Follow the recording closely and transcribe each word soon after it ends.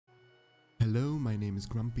Hello, my name is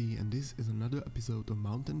Grumpy and this is another episode of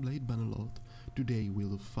Mountain Blade Bannerlord. Today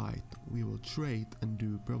we'll fight, we will trade and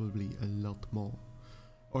do probably a lot more.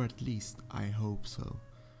 Or at least I hope so.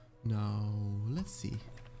 Now, let's see.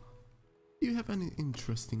 Do you have any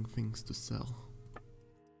interesting things to sell?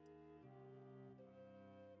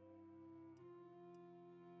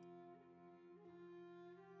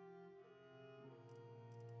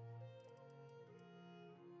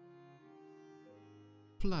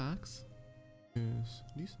 Flags is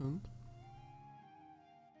decent.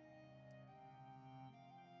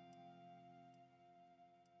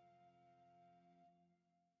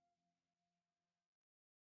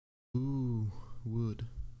 Ooh, wood.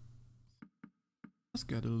 Let's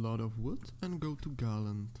get a lot of wood and go to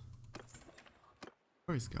Garland.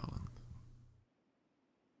 Where is Garland?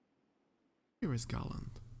 Here is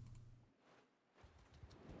Garland.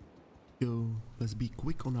 Yo, let's be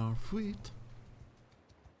quick on our feet.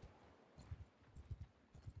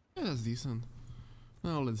 Yeah, that's decent.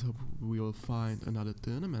 Now let's hope we will find another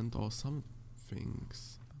tournament or some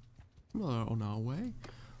things similar on our way.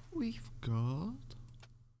 We've got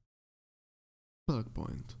perk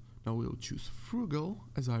point. Now we'll choose frugal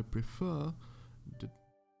as I prefer the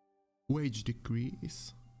wage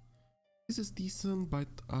decrease. This is decent, but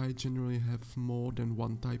I generally have more than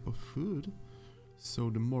one type of food,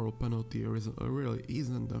 so the moral penalty really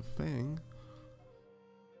isn't a thing.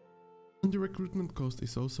 And the recruitment cost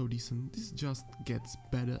is also decent. This just gets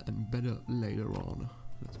better and better later on.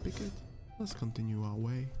 Let's pick it. Let's continue our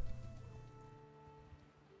way.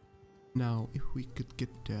 Now, if we could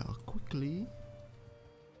get there quickly,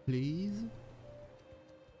 please.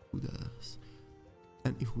 Who does?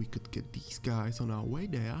 And if we could get these guys on our way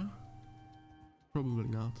there, probably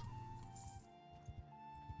not.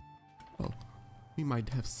 Well, we might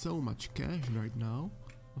have so much cash right now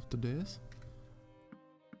after this.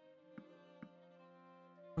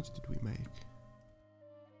 How much did we make?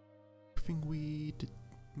 I think we did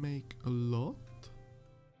make a lot.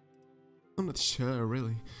 I'm not sure,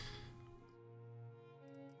 really.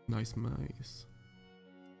 Nice mice.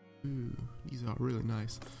 Ooh, these are really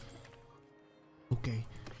nice. Okay,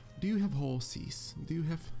 do you have horses? Do you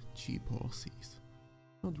have cheap horses?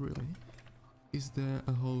 Not really. Is there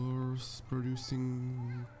a horse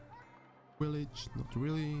producing village? Not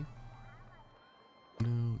really.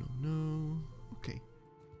 No. Okay.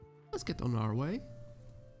 Let's get on our way.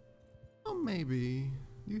 Or maybe,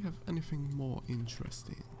 do you have anything more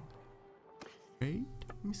interesting? Trade?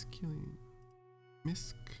 Misk.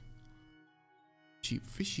 Cheap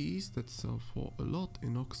fishies that sell for a lot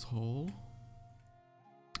in Oxhall.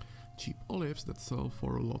 Cheap olives that sell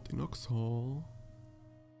for a lot in Oxhall.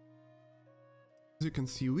 As you can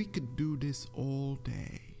see, we could do this all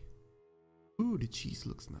day. Ooh, the cheese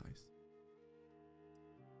looks nice.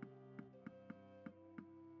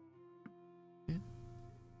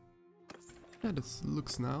 Yeah, that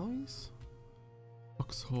looks nice.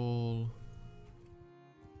 Oxhall.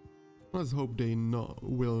 Let's hope they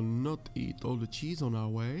will not eat all the cheese on our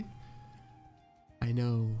way. I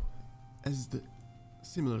know,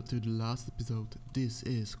 similar to the last episode, this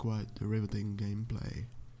is quite a riveting gameplay,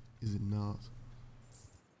 is it not?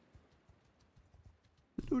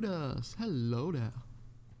 Ludas, hello there.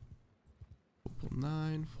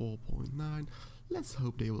 4.9, 4.9. Let's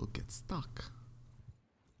hope they will get stuck.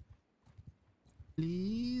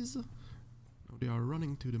 Please? Now they are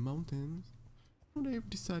running to the mountains. Now they've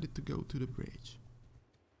decided to go to the bridge.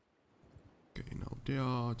 Okay, now they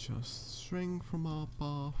are just straying from our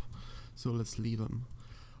path. So let's leave them.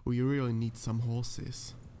 We really need some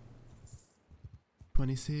horses.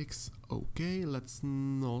 26. Okay, let's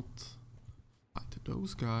not fight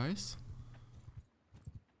those guys.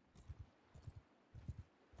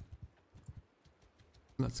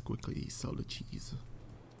 Let's quickly sell the cheese.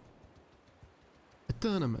 A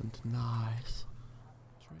tournament, nice.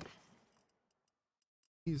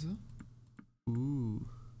 Trade. Ooh.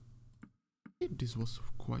 This was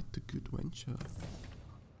quite a good venture.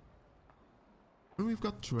 And we've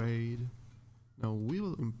got trade. Now we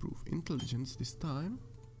will improve intelligence this time.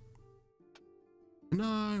 And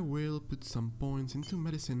I will put some points into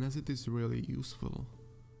medicine as it is really useful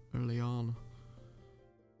early on.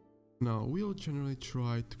 Now we'll generally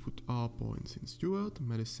try to put our points in steward,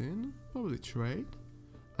 medicine, probably trade,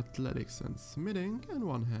 athletics and smithing, and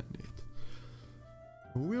one-handed.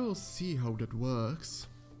 We'll see how that works.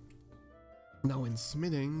 Now in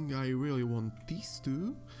smithing I really want these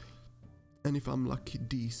two, and if I'm lucky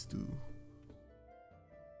these two.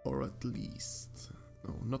 Or at least,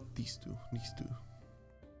 no, not these two, these two.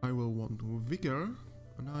 I will want vigor,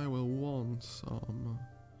 and I will want some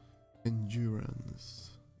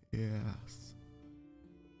endurance. Yes.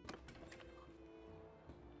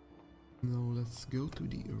 Now let's go to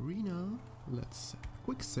the arena. Let's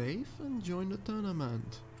quick save and join the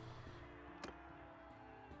tournament.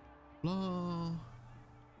 Blah.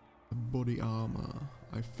 Body armor.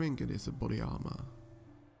 I think it is a body armor.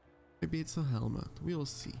 Maybe it's a helmet. We'll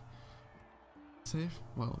see. Save?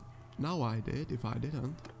 Well, now I did. If I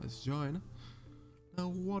didn't, let's join. Now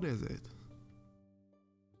what is it?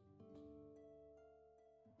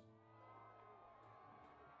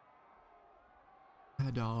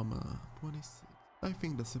 Head armor 26. I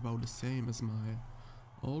think that's about the same as my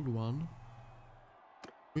old one.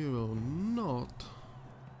 We will not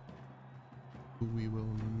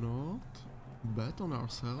bet on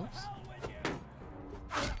ourselves.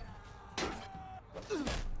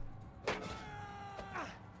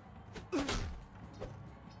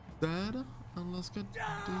 Dead, and let's get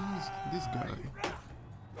this guy.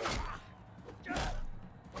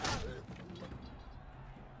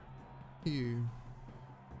 You.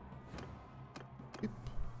 Yep.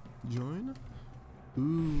 Join.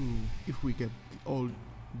 Ooh, if we get all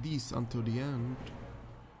these until the end,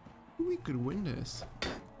 we could win this.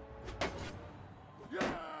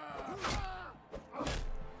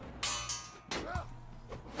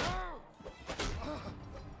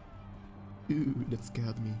 Ooh, that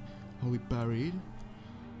scared me. How we parried.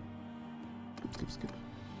 Skip.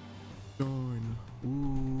 Join.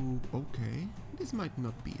 Ooh, okay. This might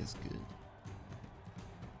not be as good.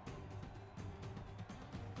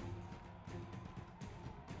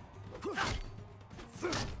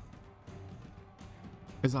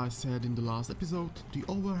 As I said in the last episode, the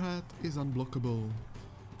overhead is unblockable.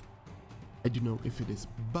 I don't know if it is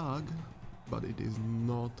bug, but it is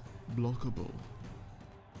not blockable.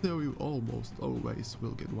 So you almost always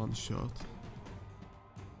will get one shot.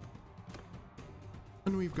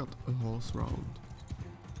 And we've got a horse round.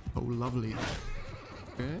 Oh, lovely.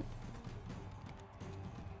 Okay.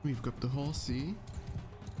 We've got the horsey.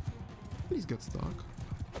 Please get stuck.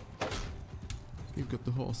 We've got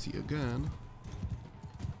the horsey again.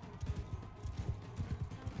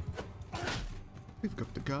 We've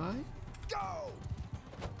got the guy. Go!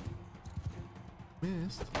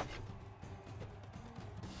 Missed.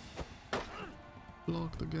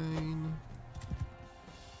 Blocked again.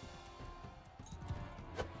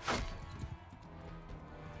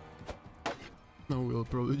 Now we'll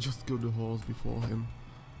probably just kill the horse before him.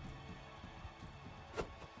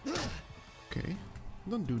 Okay,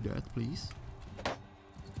 don't do that, please.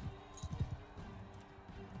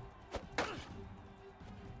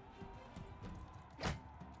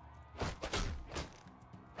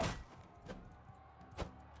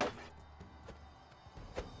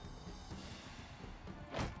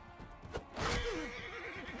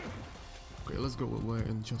 Okay, let's go away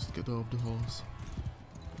and just get off the horse.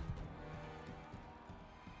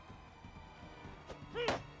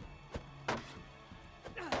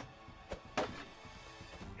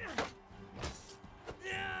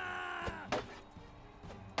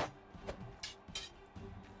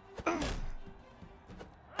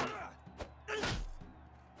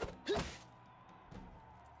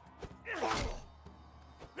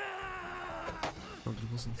 Oh,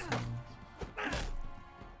 that wasn't smart.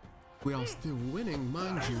 We are still winning,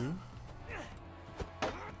 mind you.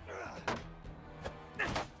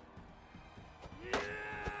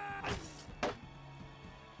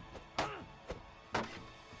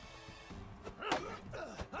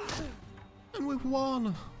 And we've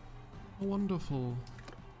won! Wonderful.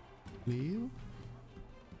 Leave?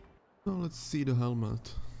 Now let's see the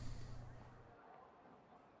helmet.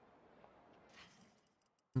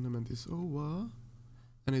 Tournament is over.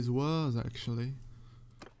 And it's worse, actually.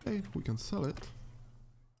 Hey, we can sell it.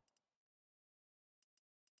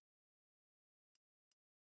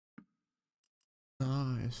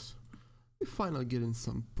 Nice. We're finally getting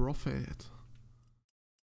some profit.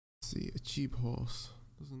 Let's see, a cheap horse.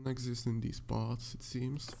 Doesn't exist in these parts, it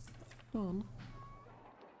seems. Done.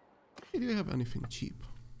 Hey, do you have anything cheap?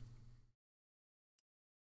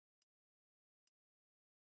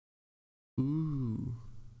 Ooh.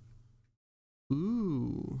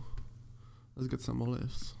 Ooh. Let's get some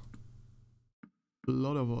olives. A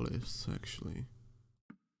lot of olives, actually.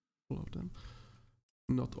 All of them.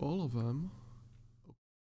 Not all of them.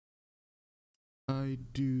 I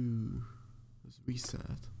do. Let's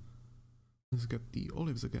reset. Let's get the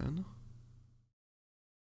olives again.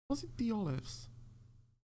 Was it the olives?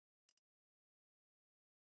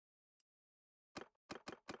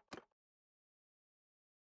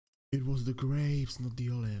 It was the grapes, not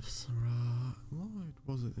the olives. What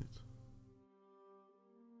was it?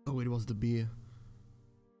 Oh, it was the beer.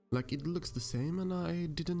 Like, it looks the same and I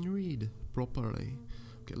didn't read properly.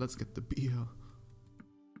 Okay, let's get the beer.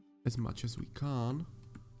 As much as we can.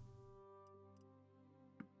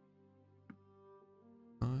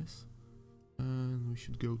 Nice. And we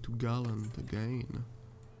should go to Gallant again.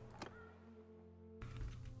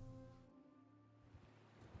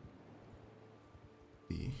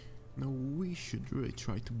 Now we should really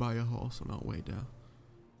try to buy a horse on our way there.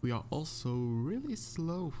 We are also really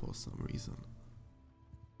slow for some reason.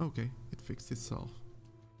 Okay, it fixed itself.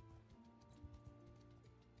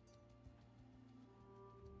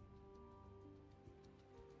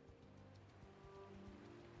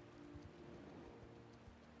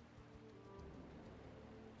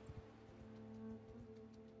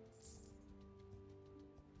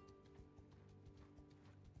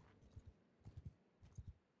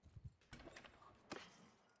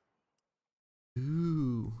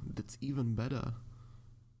 Ooh, that's even better.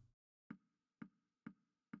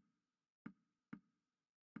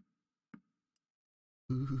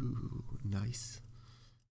 Ooh, nice.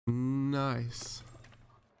 Nice.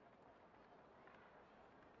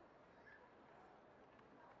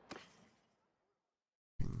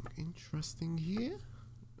 Interesting here.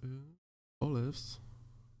 Olives.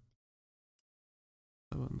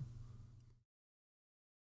 7.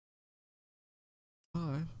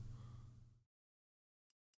 5.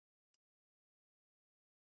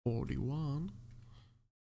 41.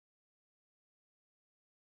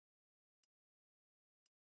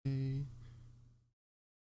 Okay.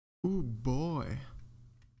 Ooh boy.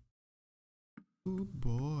 Ooh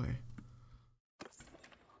boy.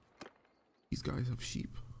 These guys have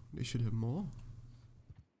sheep. They should have more.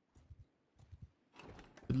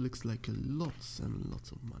 It looks like lots and lots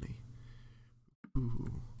of money.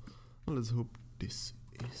 Ooh. Well, let's hope this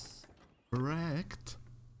is correct.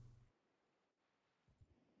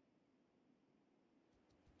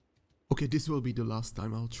 Okay, this will be the last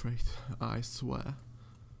time I'll trade, I swear.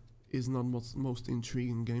 It's not most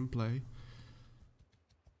intriguing gameplay.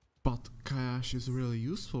 But cash is really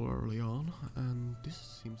useful early on, and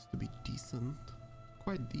this seems to be decent.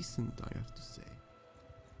 Quite decent, I have to say.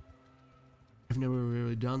 I've never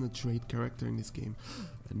really done a trade character in this game.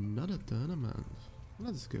 Another tournament.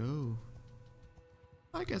 Let's go.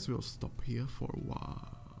 I guess we'll stop here for a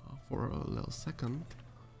while, for a little second.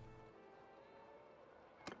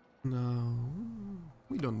 No,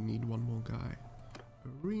 we don't need one more guy.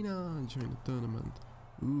 Arena, join the tournament.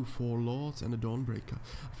 Ooh, 4 lords and a Dawnbreaker.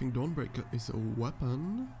 I think Dawnbreaker is a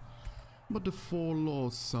weapon, but the 4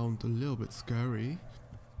 lords sound a little bit scary.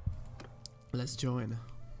 Let's join.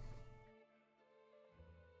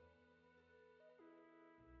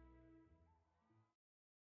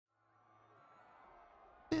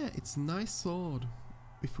 Yeah, it's a nice sword.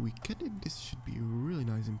 If we get it, this should be a really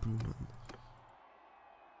nice improvement.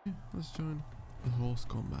 Yeah, let's join the horse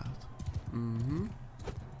combat.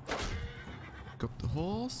 Got the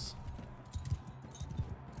horse.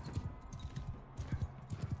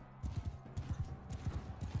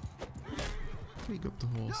 We got the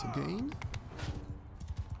horse again.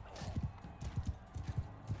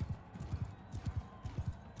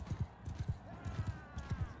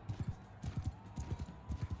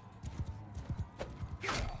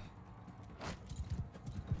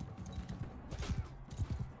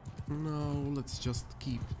 Now let's just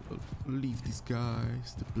leave these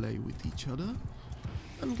guys to play with each other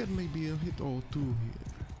and get maybe a hit or two here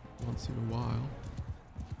once in a while.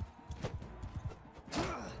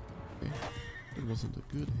 Okay, it wasn't a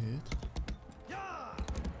good hit.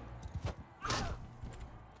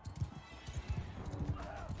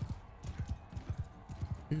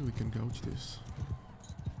 Here we can gouge this.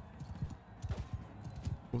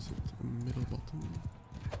 Was it middle bottom?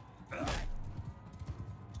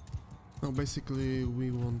 Now basically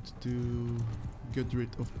we want to get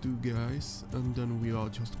rid of 2 guys and then we are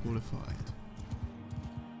just qualified.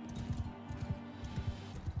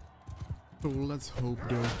 So let's hope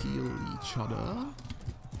they'll kill each other.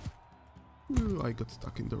 Ooh, I got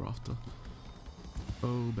stuck in the rafter.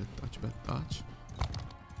 Oh, bad touch, bad touch.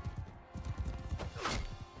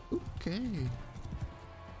 Okay.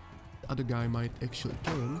 The other guy might actually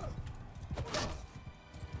kill him.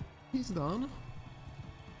 He's done.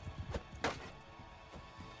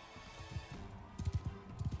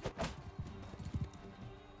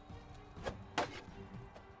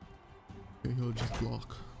 Okay, he'll just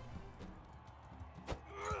block.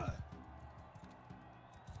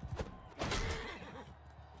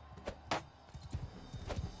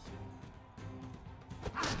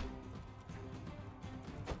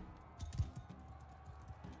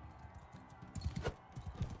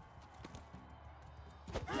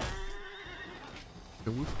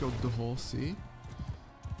 we've got the horsey.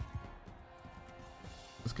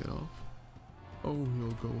 Let's get off. Oh,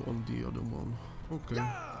 he'll go on the other one. Okay,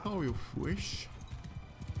 how you wish.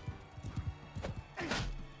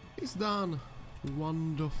 He's done.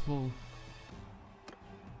 Wonderful.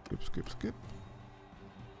 Skip, skip, skip.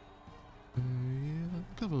 Yeah,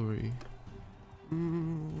 cavalry.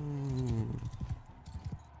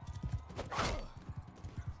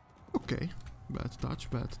 Okay, bad touch,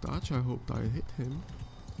 bad touch. I hoped I hit him.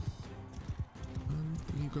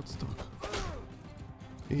 And he got stuck.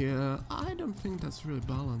 Yeah, I don't think that's really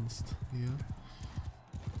balanced here.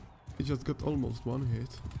 He just got almost one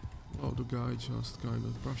hit. Oh, the guy just kind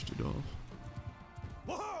of brushed it off.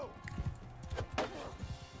 Whoa!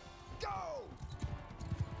 Go!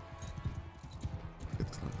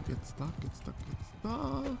 Get stuck, get stuck, get stuck, get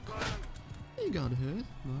stuck. He got hit.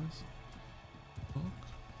 Nice. Fuck.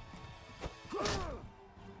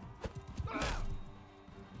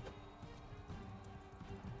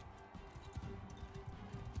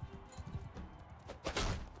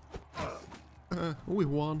 We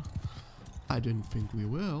won. I didn't think we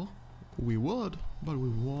will. We would, but we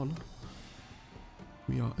won.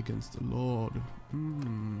 We are against the Lord.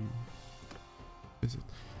 Is it?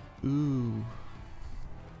 Ooh.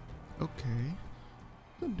 Okay.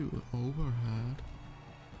 Don't do an overhead.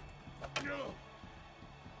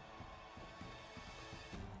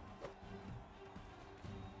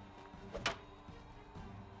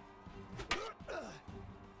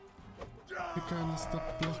 You can't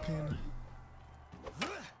stop blocking.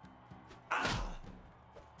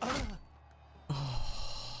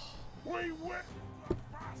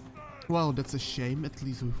 Well, that's a shame. At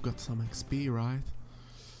least we've got some XP, right?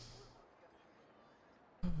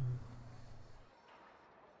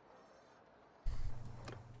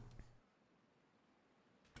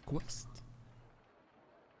 Quest.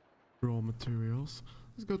 Raw materials.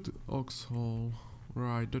 Let's go to Oxhall.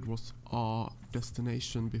 Right, that was our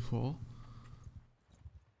destination before.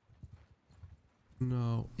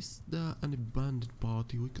 Now, is there any bandit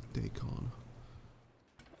party we could take on?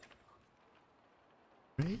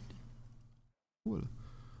 Raid?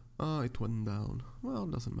 Well, it went down. Well,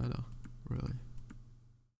 doesn't matter, really.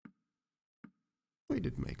 We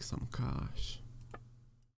did make some cash.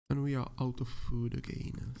 And we are out of food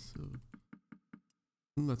again, so...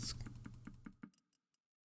 Let's...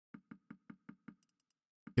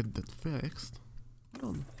 get that fixed.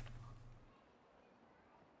 Done.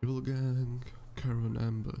 Evil gang, caravan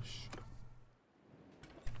ambush.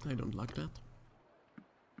 I don't like that.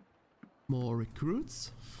 More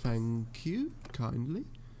recruits, thank you, kindly.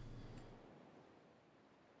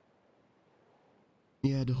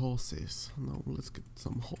 Yeah, the horses. Now let's get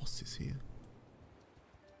some horses here.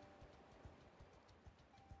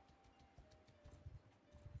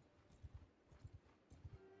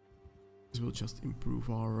 This will just improve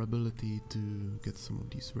our ability to get some of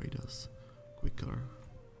these raiders quicker.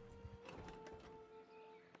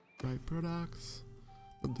 Dry products.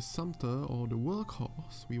 Not the Sumter or the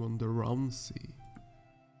workhorse, we want the Ramsey.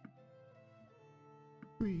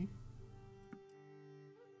 3.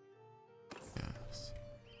 Yes.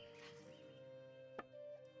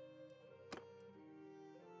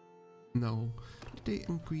 Now, did they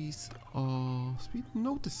increase our speed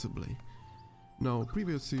noticeably? Now,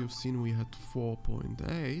 previously you've seen we had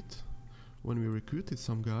 4.8 when we recruited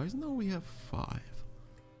some guys, now we have 5.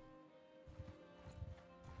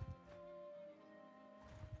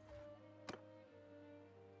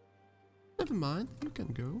 Never mind, you can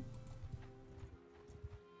go.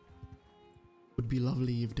 Would be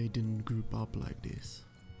lovely if they didn't group up like this.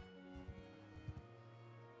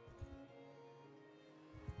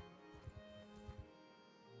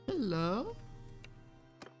 Hello?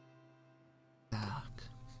 Dark.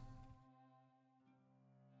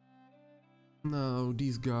 Now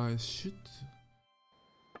these guys should,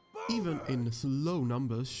 even in low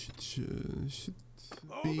numbers, should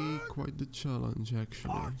be quite the challenge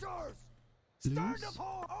actually. Please.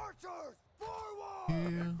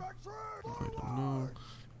 Here. I don't know.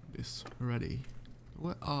 This ready.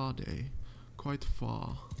 Where are they? Quite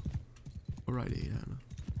far. Alrighty then.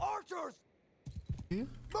 Archers! Here?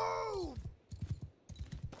 Move!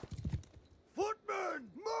 Footmen,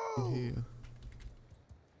 move! Here.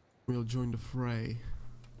 We'll join the fray.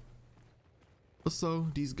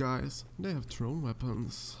 Also, these guys, they have thrown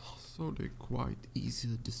weapons, so they're quite easy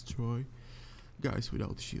to destroy. Guys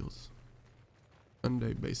without shields. And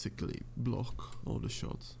they basically block all the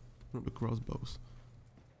shots from the crossbows.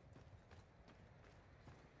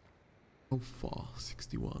 How far?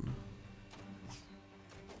 61.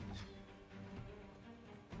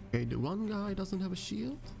 Okay, the one guy doesn't have a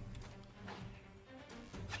shield.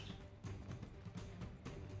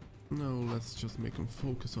 No, let's just make him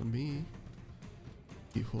focus on me.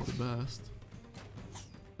 Be for the best.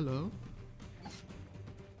 Hello?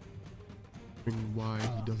 Why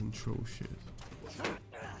he doesn't throw shit.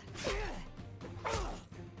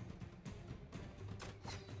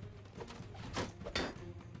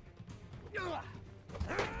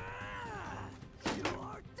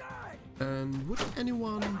 And would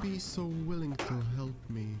anyone be so willing to help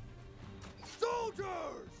me?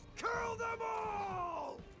 Soldiers! Kill them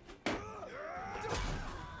all!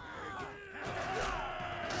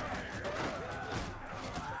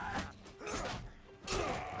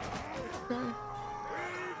 Okay.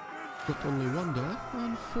 Got only one there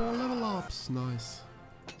and 4 level ups. Nice.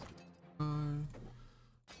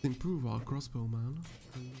 Improve our crossbow, man.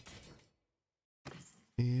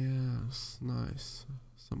 Yes, nice.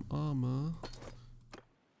 Some armor.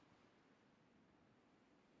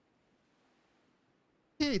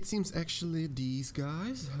 Yeah, it seems actually these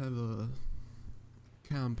guys have a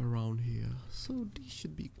camp around here, so these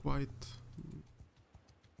should be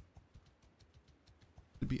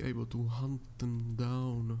be able to hunt them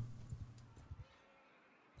down.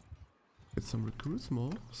 Get some recruits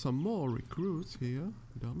some more recruits here.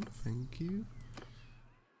 Done, thank you.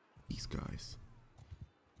 These guys.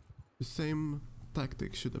 The same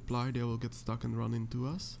tactics should apply, they will get stuck and run into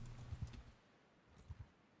us.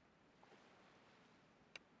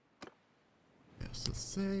 Yes, let's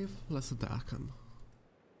save, let's attack them.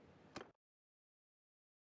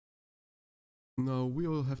 Now we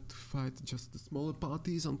will have to fight just the smaller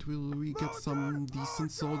parties until we get some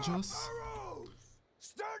decent soldiers. Arrows!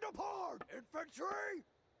 Stand apart! Infantry!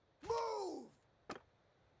 Move!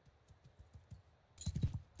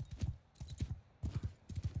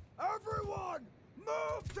 Everyone!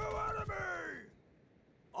 Move to enemy!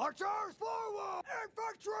 Archers forward!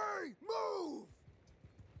 Infantry! Move!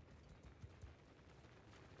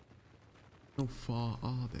 How far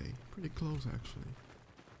are they? Pretty close actually.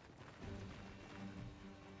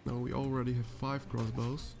 Now we already have 5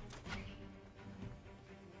 crossbows.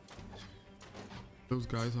 Those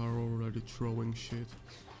guys are already throwing shit.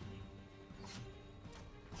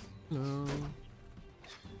 No.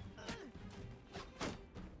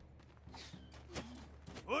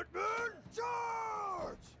 Footmen,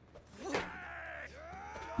 charge!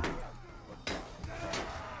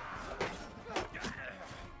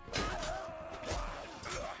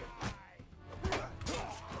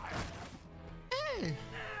 Hey!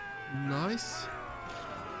 Nice.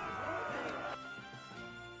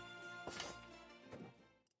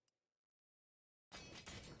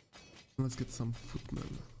 Let's get some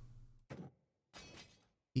footmen.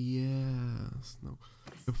 Yes, no.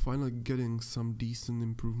 We're finally getting some decent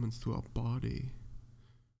improvements to our party.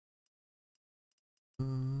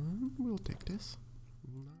 We'll take this.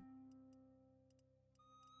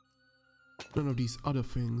 None of these other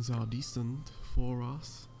things are decent for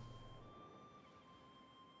us.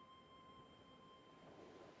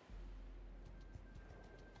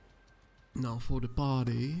 Now for the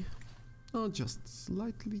party, I'll just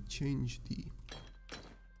slightly change the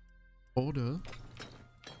order.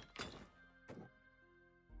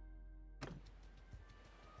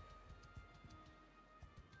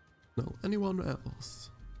 No, anyone else?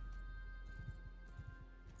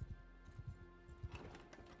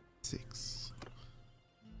 6.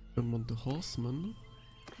 Don't want the horseman.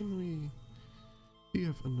 Can we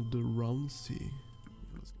have another round C?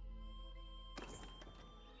 Let's go.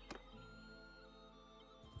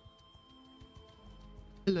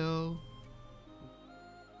 Hello.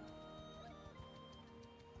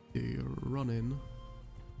 You're running.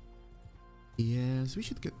 Yes, we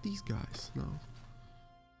should get these guys now.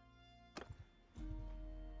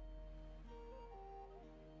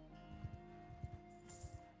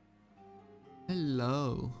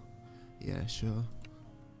 Hello. Yeah, sure.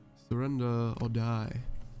 Surrender or die.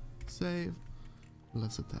 Save.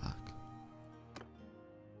 Let's attack.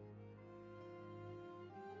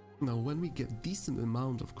 Now when we get decent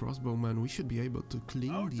amount of crossbowmen, we should be able to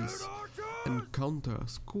clean these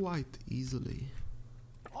encounters quite easily.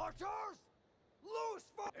 Archers! Loose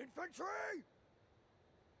infantry!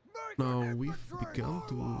 Make Now an we've infantry begun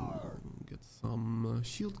to forward! get some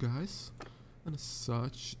shield guys, and as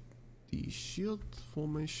such the shield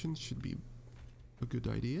formation should be a good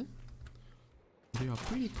idea. They are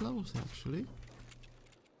pretty close actually.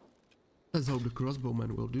 Let's hope the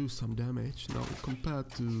crossbowmen will do some damage. Now compared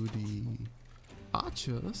to the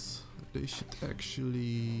archers, they should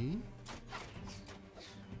actually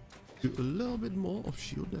do a little bit more of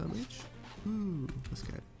shield damage. Ooh, let's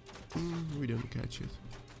get it. We didn't catch it.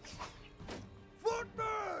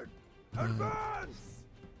 Footmen! Advance!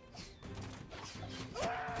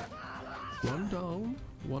 One down,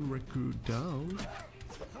 one recruit down.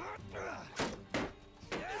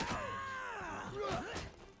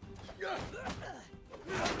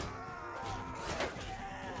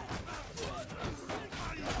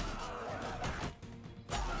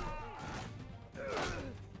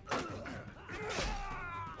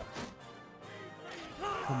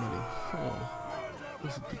 How many? 4.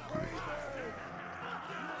 Was it good?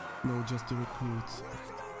 No, just the recruits.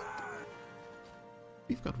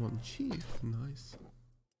 We've got one chief, nice.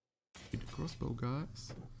 With the crossbow,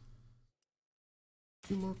 guys.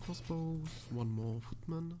 2 more crossbows, 1 more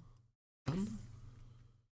footman. Done.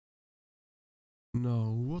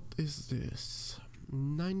 Now, what is this?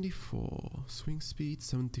 94, swing speed,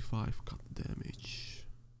 75 cut damage.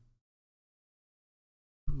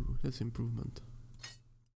 Ooh, that's improvement.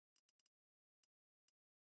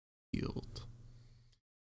 Healed.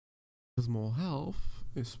 Has more health,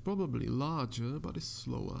 is probably larger, but is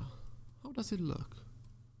slower. How does it look?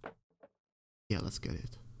 Yeah, let's get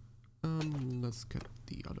it. And let's get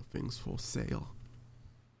the other things for sale.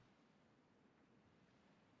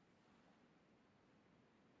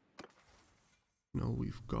 Now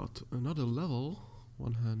we've got another level,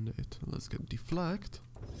 one-handed. Let's get deflect.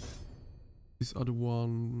 This other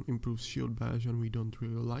one improves shield bash and we don't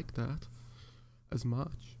really like that as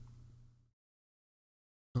much.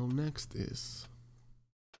 Now next is...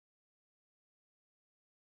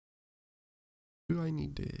 Do I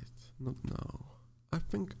need it? Not now. I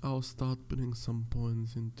think I'll start putting some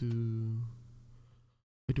points into...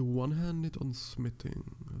 I do one-handed on smithing.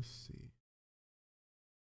 Let's see.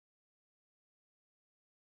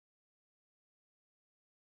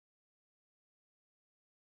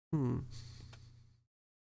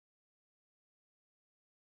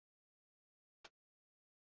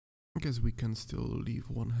 I guess we can still leave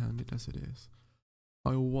one-handed as it is.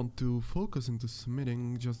 I want to focus into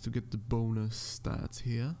smithing just to get the bonus stats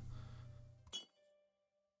here.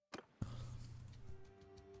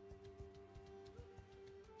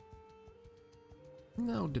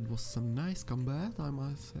 Now that was some nice combat, I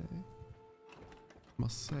must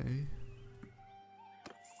say.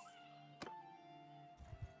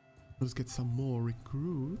 Let's get some more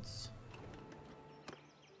recruits.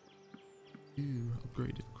 Ew,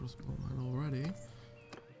 upgraded crossbowman already.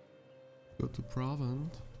 Go to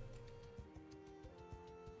Provant.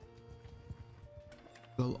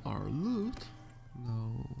 Well, our loot.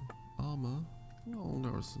 No armor. Well,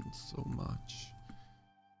 there isn't so much.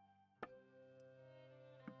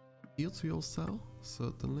 Shields we'll sell,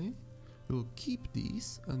 certainly. We'll keep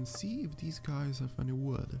these and see if these guys have any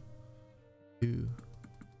wood. Ew.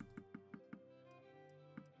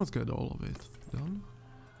 Let's get all of it done.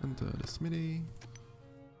 Enter the smithy.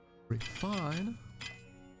 Refine.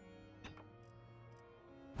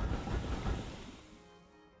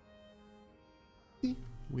 See,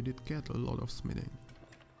 we did get a lot of smithing.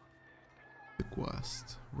 The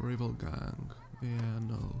quest. Rival gang. Yeah,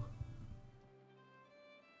 no.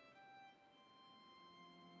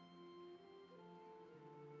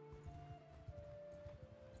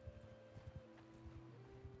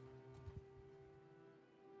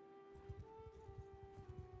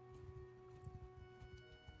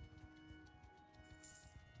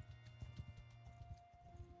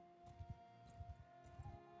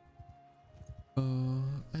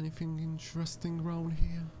 Anything interesting around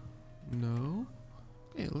here? No?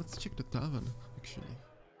 Okay, let's check the tavern, actually.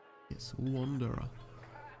 Yes, Wanderer.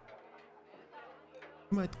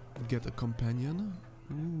 Might get a companion.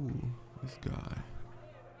 Ooh, this guy.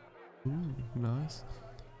 Ooh, nice.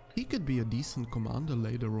 He could be a decent commander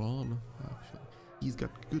later on, actually. He's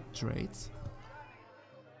got good traits.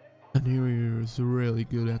 And he is really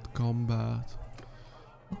good at combat.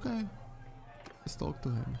 Okay, let's talk to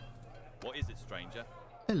him. What is it, stranger?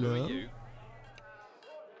 Hello. Who are you?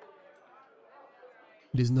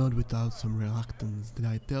 It is not without some reluctance that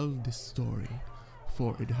I tell this story,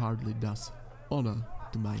 for it hardly does honor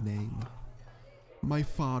to my name. My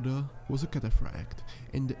father was a cataphract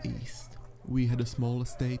in the east. We had a small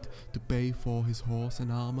estate to pay for his horse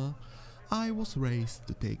and armor. I was raised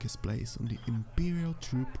to take his place on the imperial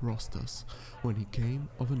troop rosters when he came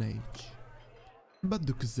of an age. But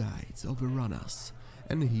the Khazites overrun us,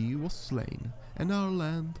 and he was slain, and our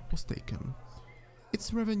land was taken.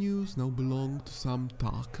 Its revenues now belong to some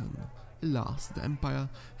Tarkan. Alas, the Empire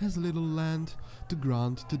has little land to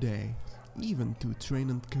grant today, even to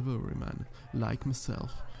trained cavalrymen like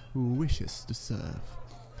myself who wishes to serve.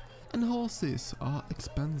 And horses are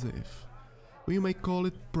expensive. We may call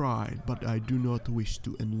it pride, but I do not wish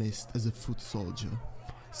to enlist as a foot soldier.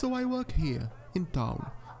 So I work here, in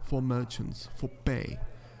town, for merchants, for pay,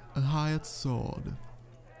 a hired sword.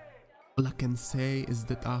 All I can say is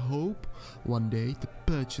that I hope one day to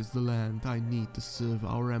purchase the land I need to serve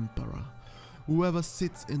our emperor, whoever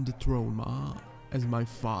sits in the throne as my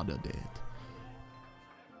father did.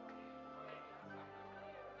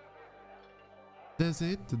 That's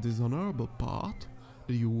it, the dishonorable part,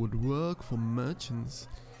 that you would work for merchants.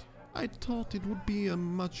 I thought it would be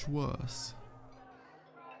much worse.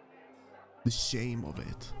 The shame of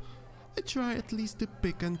it. I try at least to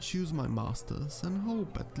pick and choose my masters and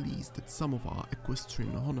hope at least that some of our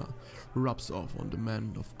equestrian honor rubs off on the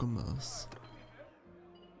men of commerce.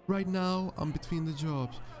 Right now I'm between the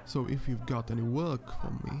jobs, so if you've got any work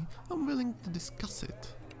for me, I'm willing to discuss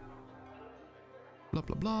it. Blah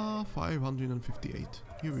blah blah, 558.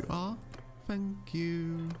 Here we are. Thank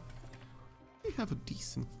you. We have a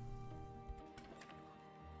decent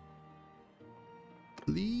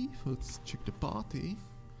leave. Let's check the party.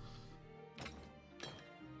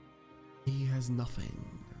 He has nothing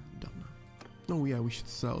done. Oh yeah, we should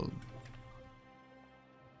sell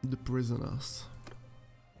the prisoners.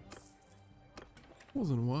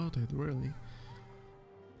 Wasn't worth it really.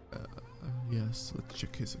 Yes, let's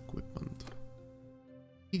check his equipment.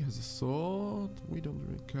 He has a sword. We don't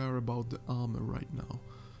really care about the armor right now.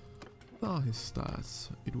 Ah, his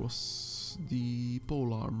stats. It was the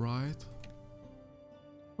polearm, right?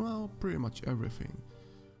 Well, pretty much everything.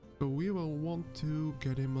 So we will want to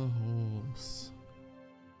get him a horse.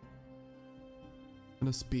 And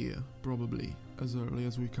a spear, probably, as early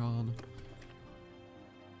as we can.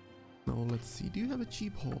 Now let's see, do you have a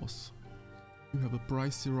cheap horse? You have a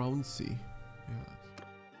pricey roundsy. Yes.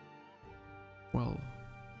 Well,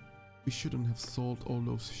 we shouldn't have sold all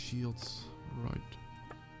those shields right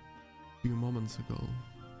a few moments ago.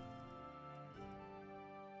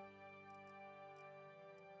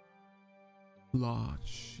 Large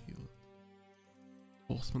shield.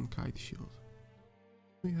 Horseman kite shield.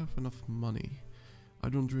 We have enough money. I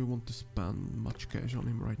don't really want to spend much cash on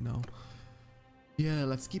him right now. Yeah,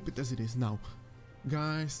 let's keep it as it is now.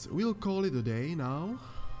 Guys, we'll call it a day now.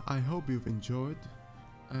 I hope you've enjoyed.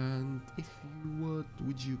 And if you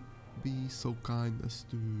would you be so kind as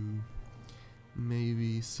to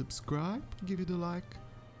maybe subscribe, give it a like,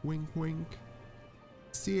 wink wink.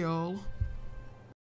 See y'all.